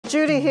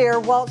Judy here,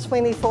 Walt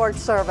Sweeney Ford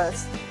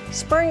Service.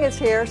 Spring is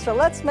here, so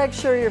let's make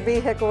sure your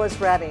vehicle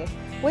is ready.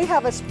 We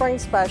have a spring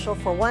special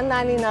for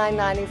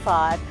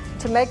 $199.95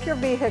 to make your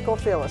vehicle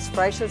feel as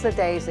fresh as a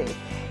daisy.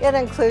 It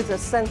includes a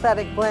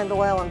synthetic blend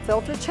oil and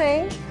filter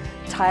change,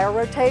 tire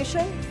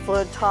rotation,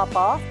 fluid top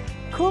off,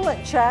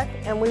 coolant check,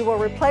 and we will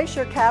replace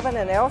your cabin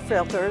and air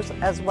filters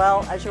as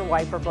well as your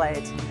wiper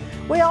blades.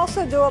 We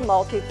also do a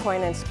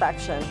multi-point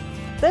inspection.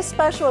 This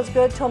special is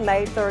good till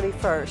May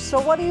 31st, so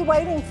what are you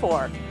waiting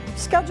for?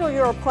 Schedule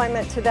your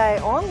appointment today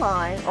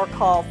online or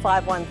call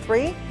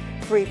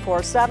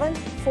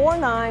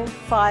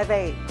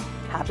 513-347-4958.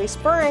 Happy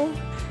spring!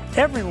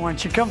 Everyone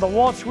should come to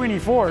Walt Sweeney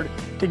Ford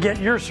to get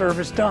your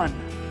service done.